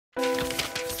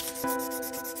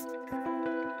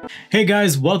Hey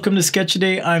guys, welcome to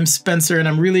Sketchaday. I'm Spencer and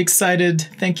I'm really excited.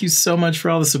 Thank you so much for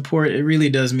all the support. It really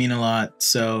does mean a lot.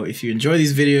 So if you enjoy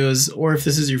these videos or if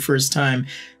this is your first time,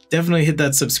 definitely hit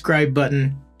that subscribe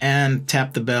button and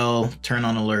tap the bell, turn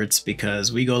on alerts,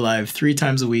 because we go live 3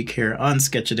 times a week here on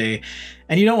Sketchaday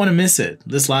and you don't want to miss it.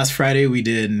 This last Friday we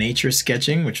did nature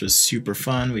sketching, which was super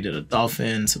fun. We did a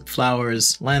dolphin, some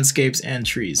flowers, landscapes, and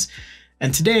trees.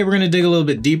 And today we're going to dig a little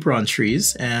bit deeper on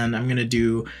trees, and I'm going to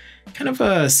do kind of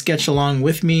a sketch along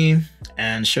with me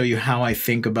and show you how I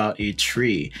think about a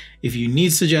tree. If you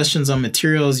need suggestions on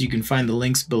materials, you can find the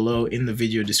links below in the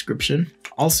video description.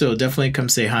 Also, definitely come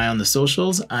say hi on the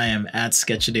socials. I am at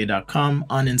sketchaday.com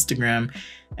on Instagram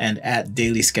and at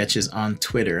Daily Sketches on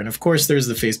Twitter. And of course, there's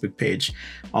the Facebook page.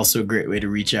 Also a great way to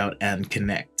reach out and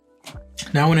connect.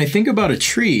 Now, when I think about a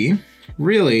tree,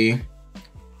 really,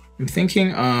 I'm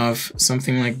thinking of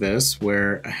something like this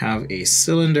where I have a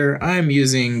cylinder. I'm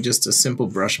using just a simple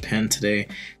brush pen today.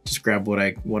 Just grab what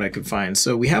I could find.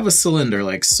 So we have a cylinder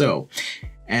like so,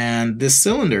 and this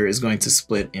cylinder is going to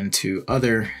split into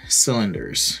other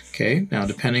cylinders. Okay, now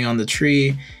depending on the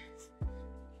tree,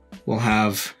 we'll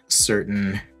have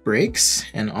certain breaks,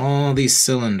 and all these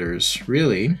cylinders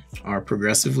really are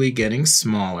progressively getting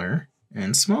smaller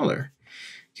and smaller.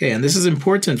 Okay, and this is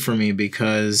important for me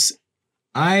because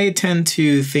I tend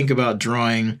to think about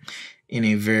drawing in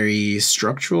a very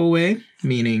structural way,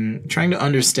 meaning trying to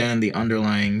understand the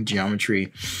underlying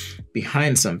geometry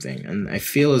behind something. And I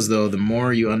feel as though the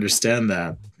more you understand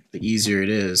that, the easier it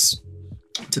is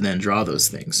to then draw those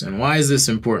things. And why is this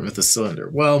important with a cylinder?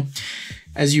 Well,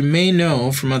 as you may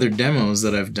know from other demos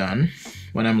that I've done,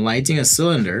 when I'm lighting a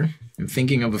cylinder, I'm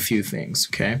thinking of a few things,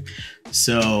 okay?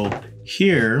 So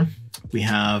here we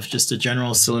have just a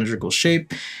general cylindrical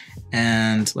shape.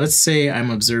 And let's say I'm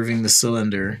observing the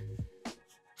cylinder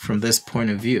from this point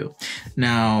of view.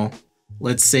 Now,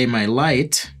 let's say my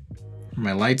light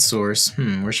source,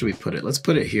 where should we put it? Let's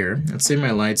put it here. Let's say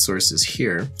my light source is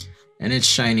here and it's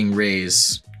shining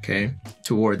rays, okay,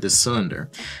 toward this cylinder.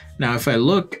 Now, if I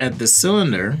look at the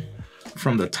cylinder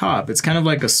from the top, it's kind of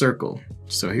like a circle.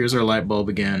 So here's our light bulb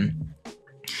again,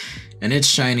 and it's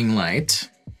shining light.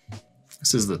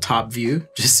 This is the top view,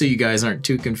 just so you guys aren't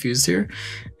too confused here.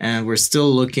 And we're still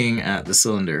looking at the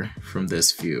cylinder from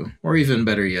this view, or even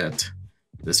better yet,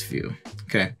 this view,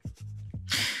 okay?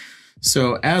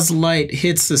 So as light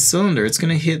hits the cylinder, it's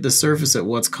gonna hit the surface at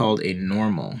what's called a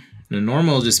normal. And a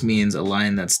normal just means a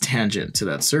line that's tangent to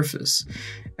that surface.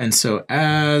 And so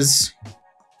as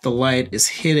the light is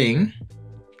hitting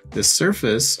the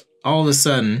surface, all of a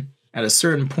sudden, at a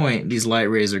certain point, these light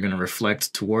rays are gonna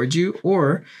reflect towards you,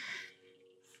 or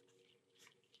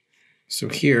so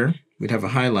here, we'd have a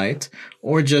highlight,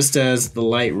 or just as the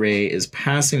light ray is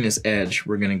passing this edge,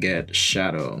 we're gonna get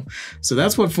shadow. So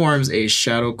that's what forms a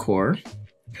shadow core,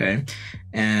 okay?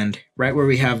 And right where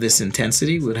we have this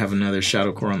intensity, we'd have another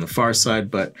shadow core on the far side,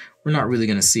 but we're not really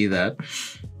gonna see that.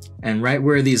 And right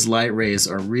where these light rays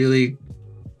are really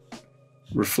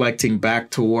reflecting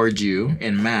back towards you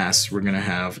in mass, we're gonna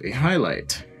have a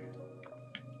highlight.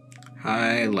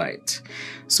 Highlight.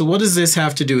 So what does this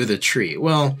have to do with a tree?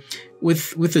 Well,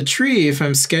 with a tree, if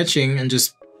I'm sketching and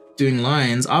just doing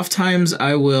lines, oftentimes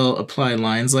I will apply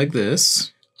lines like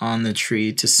this on the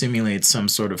tree to simulate some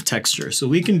sort of texture. So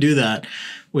we can do that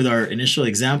with our initial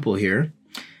example here.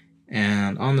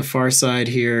 And on the far side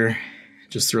here,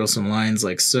 just throw some lines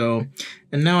like so.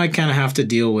 And now I kind of have to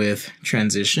deal with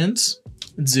transitions.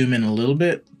 Let's zoom in a little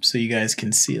bit so you guys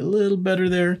can see a little better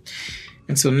there.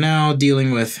 And so now dealing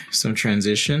with some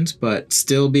transitions, but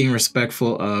still being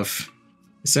respectful of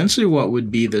essentially what would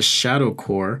be the shadow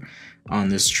core on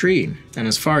this tree. And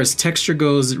as far as texture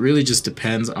goes, it really just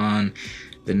depends on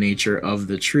the nature of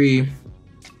the tree.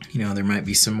 You know, there might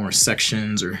be some more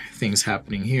sections or things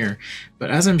happening here. But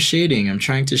as I'm shading, I'm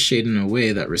trying to shade in a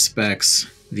way that respects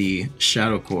the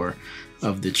shadow core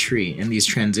of the tree. And these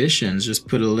transitions, just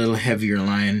put a little heavier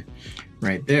line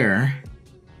right there,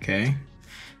 okay?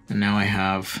 And now I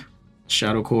have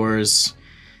shadow cores,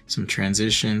 some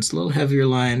transitions, a little heavier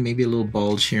line, maybe a little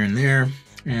bulge here and there,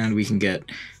 and we can get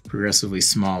progressively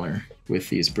smaller with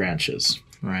these branches.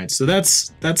 All right, so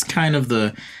that's kind of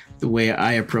the way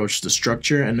I approach the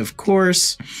structure. And of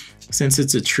course, since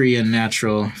it's a tree and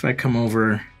natural, if I come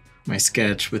over my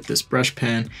sketch with this brush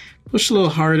pen, push a little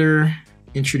harder,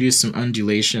 introduce some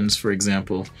undulations, for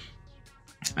example,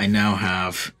 I now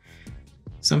have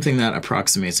something that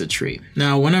approximates a tree.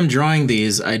 Now, when I'm drawing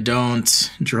these, I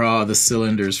don't draw the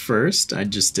cylinders first. I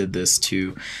just did this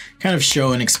to kind of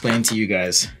show and explain to you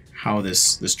guys how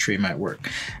this tree might work.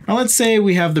 Now, let's say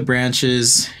we have the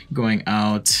branches going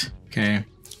out, okay?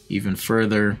 even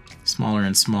further, smaller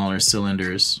and smaller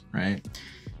cylinders, right?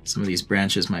 Some of these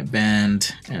branches might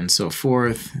bend and so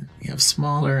forth. We have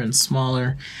smaller and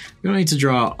smaller. We don't need to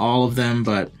draw all of them,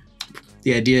 but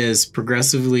the idea is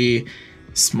progressively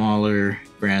smaller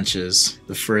branches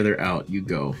the further out you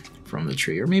go from the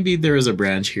tree. Or maybe there is a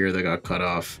branch here that got cut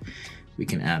off. We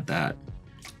can add that,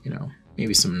 you know,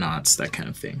 maybe some knots, that kind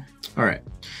of thing. All right,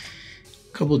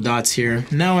 a couple dots here.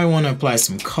 Now I want to apply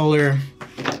some color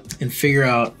and figure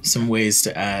out some ways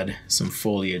to add some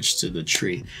foliage to the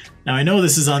tree. Now I know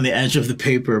this is on the edge of the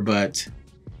paper, but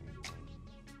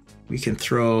we can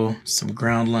throw some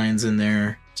ground lines in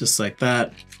there just like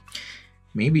that.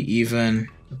 Maybe even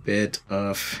a bit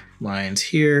of lines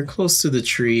here close to the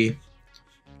tree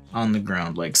on the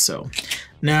ground like so.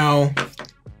 Now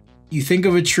you think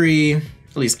of a tree,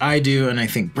 at least I do, and I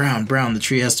think brown, the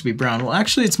tree has to be brown. Well,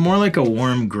 actually it's more like a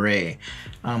warm gray.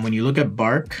 When you look at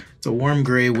bark, it's a warm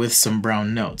gray with some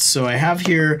brown notes. So I have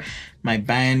here my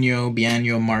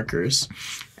Bianyo markers,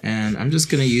 and I'm just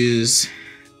gonna use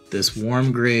this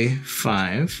warm gray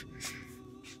 5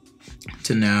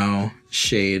 to now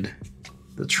shade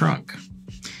the trunk.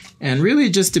 And really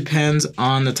it just depends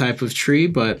on the type of tree,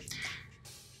 but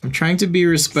I'm trying to be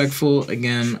respectful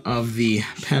again of the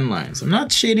pen lines. I'm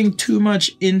not shading too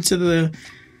much into the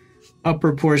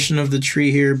upper portion of the tree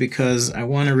here because I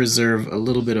want to reserve a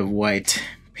little bit of white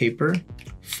paper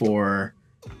for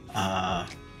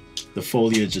the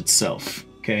foliage itself,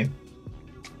 okay?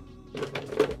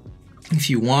 If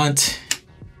you want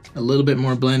a little bit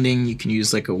more blending, you can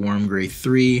use like a warm gray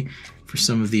 3 for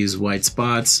some of these white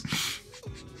spots,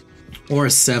 or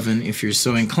a 7 if you're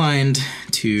so inclined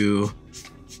to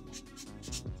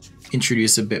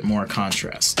introduce a bit more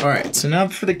contrast. All right, so now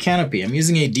for the canopy, I'm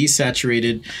using a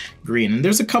desaturated green, and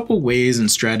there's a couple ways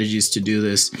and strategies to do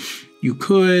this. You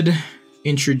could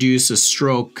introduce a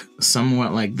stroke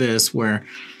somewhat like this, where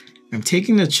I'm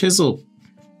taking the chisel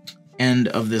end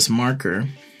of this marker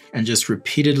and just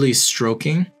repeatedly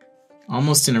stroking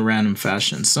almost in a random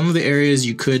fashion. Some of the areas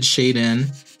you could shade in,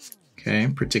 okay,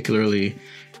 particularly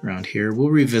around here. We'll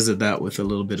revisit that with a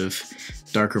little bit of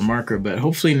darker marker, but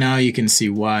hopefully now you can see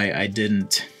why I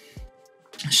didn't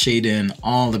shade in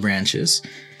all the branches.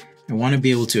 I want to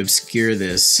be able to obscure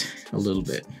this a little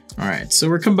bit. All right, so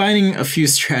we're combining a few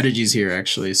strategies here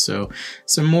actually. So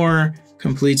some more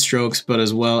complete strokes, but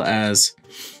as well as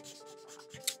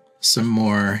some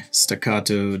more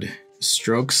staccatoed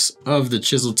strokes of the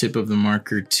chisel tip of the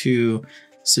marker to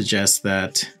suggest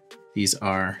that these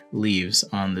are leaves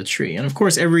on the tree. And of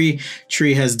course, every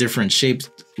tree has different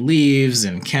shaped leaves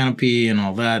and canopy and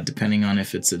all that, depending on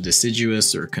if it's a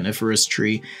deciduous or coniferous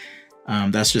tree.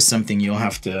 That's just something you'll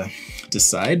have to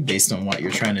decide based on what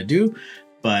you're trying to do.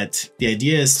 But the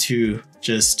idea is to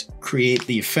just create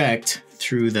the effect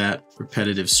through that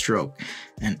repetitive stroke.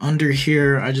 And under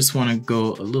here, I just want to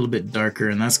go a little bit darker,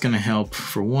 and that's going to help,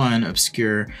 for one,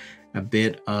 obscure a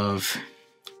bit of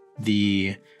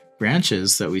the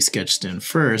branches that we sketched in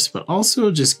first, but also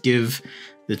just give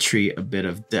the tree a bit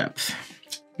of depth.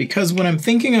 Because when I'm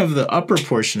thinking of the upper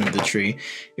portion of the tree,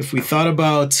 if we thought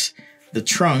about the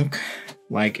trunk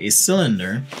like a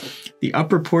cylinder, the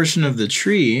upper portion of the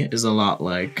tree is a lot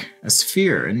like a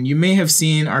sphere. And you may have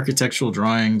seen architectural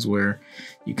drawings where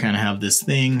you kind of have this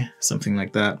thing, something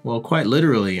like that. Well, quite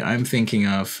literally, I'm thinking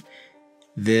of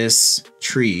this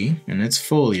tree and its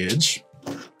foliage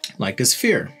like a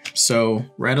sphere. So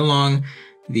right along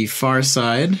the far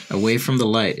side, away from the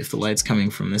light, if the light's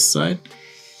coming from this side,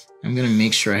 I'm gonna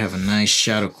make sure I have a nice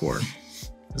shadow core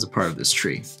as a part of this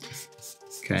tree,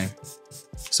 okay?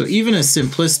 So even a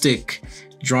simplistic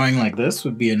drawing like this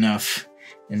would be enough,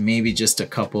 and maybe just a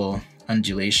couple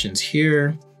undulations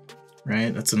here,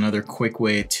 right? That's another quick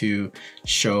way to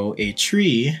show a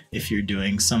tree if you're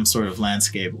doing some sort of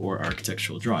landscape or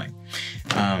architectural drawing.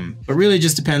 But really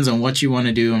just depends on what you want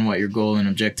to do and what your goal and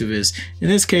objective is. In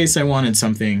this case, I wanted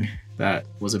something that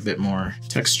was a bit more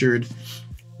textured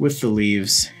with the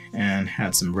leaves and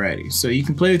had some variety. So you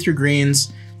can play with your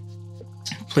greens,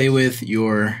 play with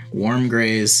your warm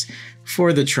grays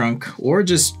for the trunk, or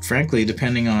just frankly,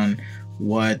 depending on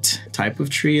what type of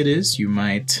tree it is, you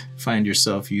might find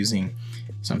yourself using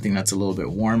something that's a little bit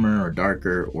warmer or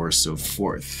darker or so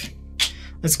forth.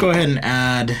 Let's go ahead and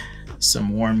add some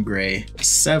warm gray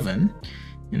 7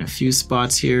 in a few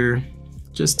spots here,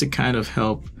 just to kind of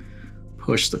help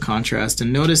push the contrast.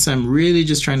 And notice I'm really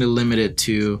just trying to limit it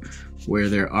to where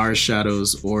there are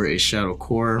shadows or a shadow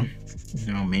core.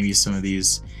 You know, maybe some of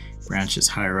these branches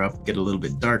higher up get a little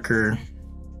bit darker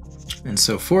and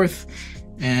so forth,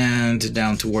 and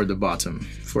down toward the bottom,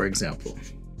 for example.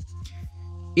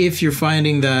 If you're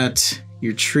finding that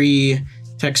your tree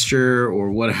texture or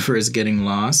whatever is getting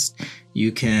lost,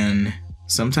 you can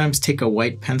sometimes take a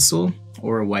white pencil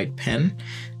or a white pen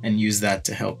and use that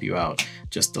to help you out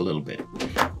just a little bit.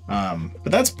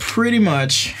 But that's pretty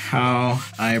much how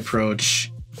I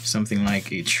approach something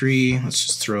like a tree. Let's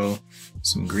just throw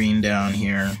some green down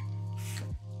here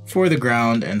for the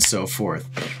ground and so forth.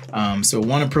 So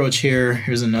one approach here,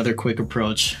 here's another quick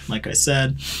approach, like I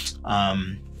said.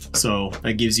 So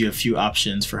that gives you a few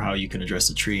options for how you can address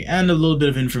a tree and a little bit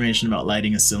of information about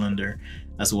lighting a cylinder,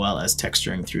 as well as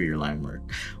texturing through your line work.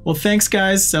 Well, thanks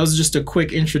guys. That was just a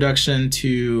quick introduction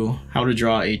to how to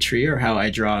draw a tree, or how I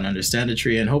draw and understand a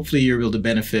tree, and hopefully you're able to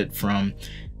benefit from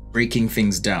breaking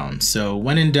things down. So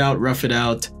when in doubt, rough it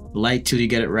out, light till you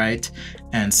get it right.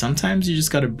 And sometimes you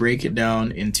just got to break it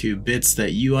down into bits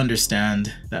that you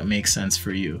understand that make sense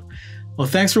for you. Well,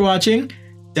 thanks for watching.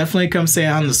 Definitely come say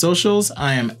hi on the socials.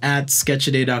 I am at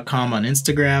sketchaday.com on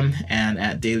Instagram and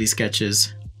at Daily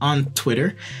Sketches on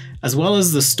Twitter. As well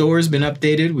as the store's been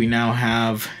updated. We now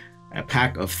have a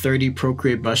pack of 30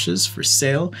 Procreate brushes for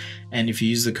sale. And if you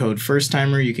use the code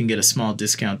FIRSTTIMER, you can get a small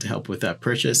discount to help with that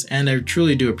purchase. And I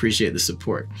truly do appreciate the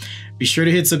support. Be sure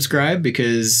to hit subscribe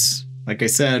because, like I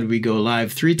said, we go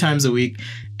live 3 times a week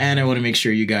and I want to make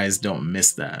sure you guys don't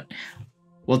miss that.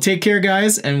 Well, take care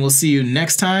guys, and we'll see you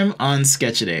next time on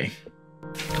Sketchaday.